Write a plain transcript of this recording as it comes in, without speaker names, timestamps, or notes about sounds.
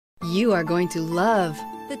You are going to love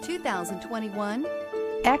the 2021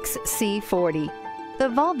 XC40. The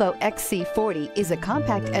Volvo XC40 is a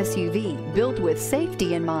compact SUV built with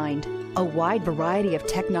safety in mind. A wide variety of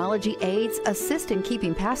technology aids assist in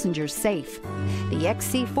keeping passengers safe. The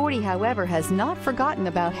XC40, however, has not forgotten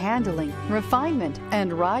about handling, refinement,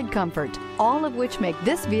 and ride comfort, all of which make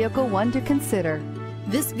this vehicle one to consider.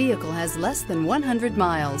 This vehicle has less than 100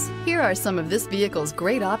 miles. Here are some of this vehicle's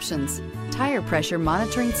great options: tire pressure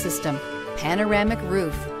monitoring system, panoramic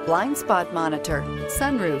roof, blind spot monitor,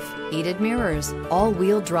 sunroof, heated mirrors,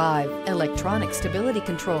 all-wheel drive, electronic stability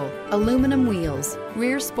control, aluminum wheels,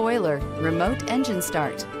 rear spoiler, remote engine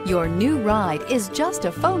start. Your new ride is just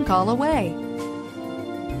a phone call away.